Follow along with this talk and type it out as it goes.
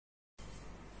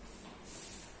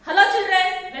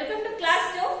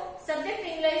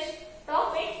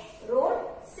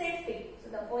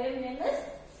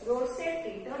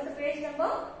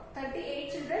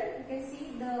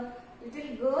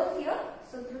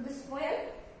poem,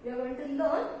 we are going to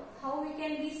learn how we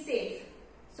can be safe.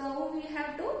 So how we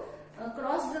have to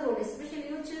cross the road, especially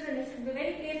you children, you should be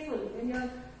very careful when you are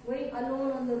going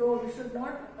alone on the road. You should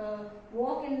not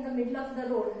walk in the middle of the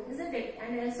road, isn't it?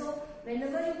 And also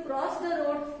whenever you cross the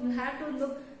road, you have to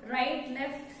look right,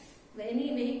 left, when any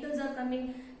vehicles are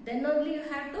coming, then only you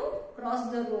have to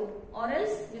cross the road, or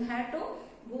else you have to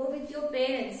go with your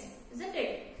parents, isn't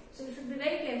it? So you should be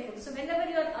very careful. So whenever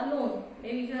you are alone,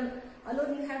 maybe if you are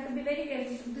alone, you have to be very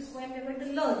careful. So this point we are going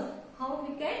to learn how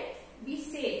we can be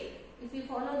safe. If we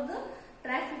follow the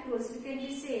traffic rules, we can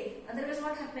be safe. Otherwise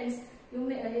what happens?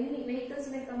 Any vehicles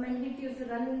may come and hit you if you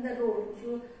run in the road, if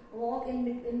you walk in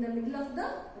the middle of the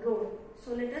road.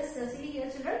 So let us see here,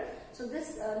 children. So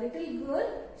this little girl,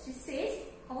 she says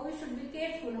how we should be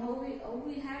careful, how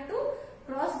we have to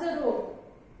cross the road.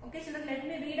 Okay children, let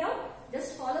me read out.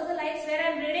 Just follow the lines where I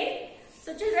am reading.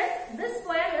 So children, this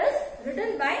poem is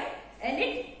written by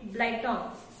Enid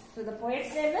Blyton. So the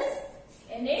poet's name is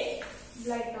Enid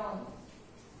Blyton.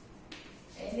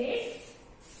 Enid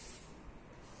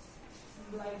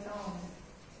Blyton.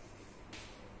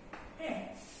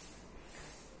 Okay.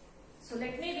 So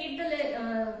let me read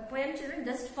the poem, children.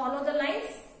 Just follow the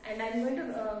lines, and I am going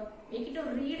to make it to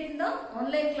read in the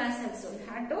online class also. You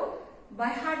have to by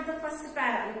heart the first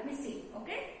para. Let me see.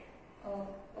 Okay.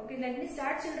 Okay. Let me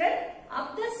start, children.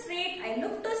 Up the street, I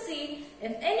look to see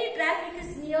if any traffic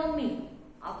is near me.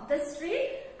 Up the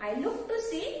street, I look to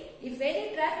see if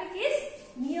any traffic is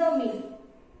near me.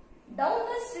 Down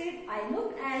the street, I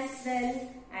look as well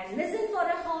and listen for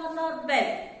a horn or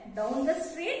bell. Down the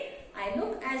street, I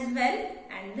look as well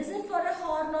and listen for a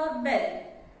horn or bell.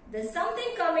 There's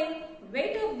something coming,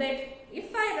 wait a bit,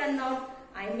 if I run out,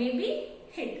 I may be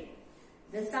hit.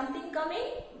 There's something coming,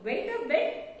 wait a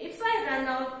bit, if I run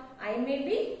out, I may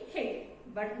be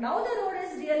hit. But now the road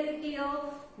is really clear,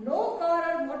 no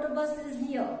car or motor bus is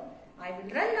near. I will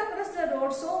run across the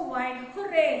road so wide,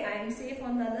 hooray, I am safe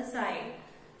on the other side.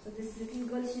 So this little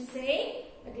girl, she is saying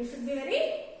that you should be very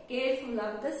careful.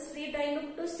 Up the street I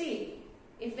look to see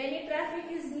if any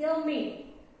traffic is near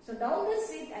me. So down the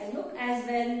street I look as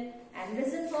well and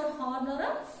listen for horn or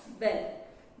a bell.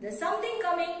 There's something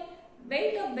coming,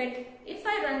 wait a bit, if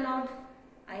I run out,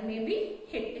 I may be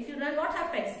hit. If you run, what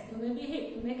happens? You may be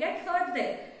hit, you may get hurt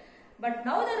there. But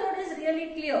now the road is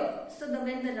really clear. So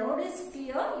when the road is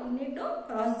clear, you need to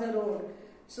cross the road.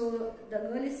 So the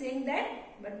girl is saying that,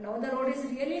 but now the road is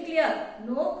really clear.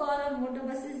 No car or motor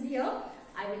bus is here.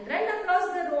 I will run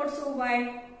across the road so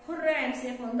wide. Hooray, I am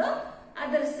safe on the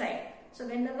other side. So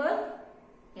whenever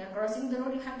you are crossing the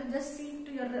road, you have to just see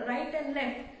to your right and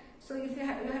left. So if you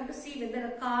have to see whether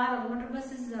a car or motor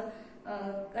bus is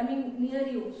coming near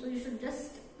you. So you should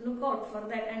just look out for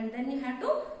that, and then you have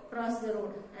to cross the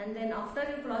road. And then after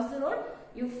you cross the road,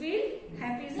 you feel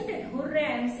happy, isn't it? Hooray,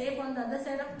 I am safe on the other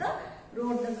side of the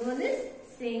road. The girl is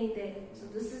saying there. So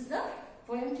this is the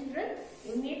poem, children.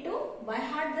 You need to by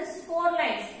heart this 4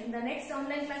 lines. In the next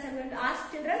online class, I am going to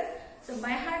ask children. So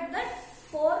by heart the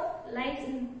 4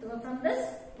 lines from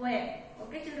this poem.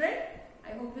 Okay, children.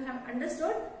 I hope you have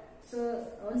understood. So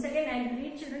once again, I will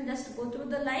read, children. Just go through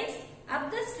the lines.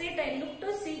 Up the street, I look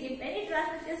to see if any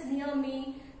traffic is near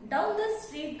me. Down the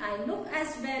street, I look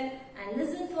as well and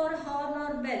listen for horn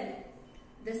or bell.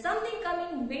 There's something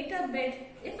coming, wait a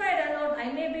bit. If I run out,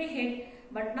 I may be hit.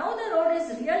 But now the road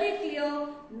is really clear.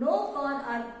 No car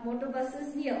or motor bus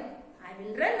is near. I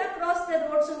will run across the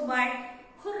road so wide.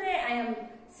 Hooray, I am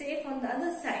safe on the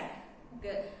other side.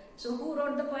 Okay. So who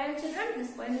wrote the poem, children?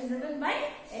 This poem is written by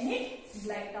Enid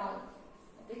Blyton.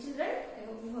 Okay, children. I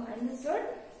hope you have understood.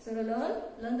 So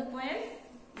learn the poem,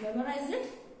 memorize it.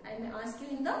 I may ask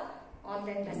you in the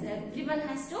online class. Everyone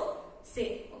has to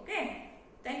say. Okay.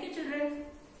 Thank you, children.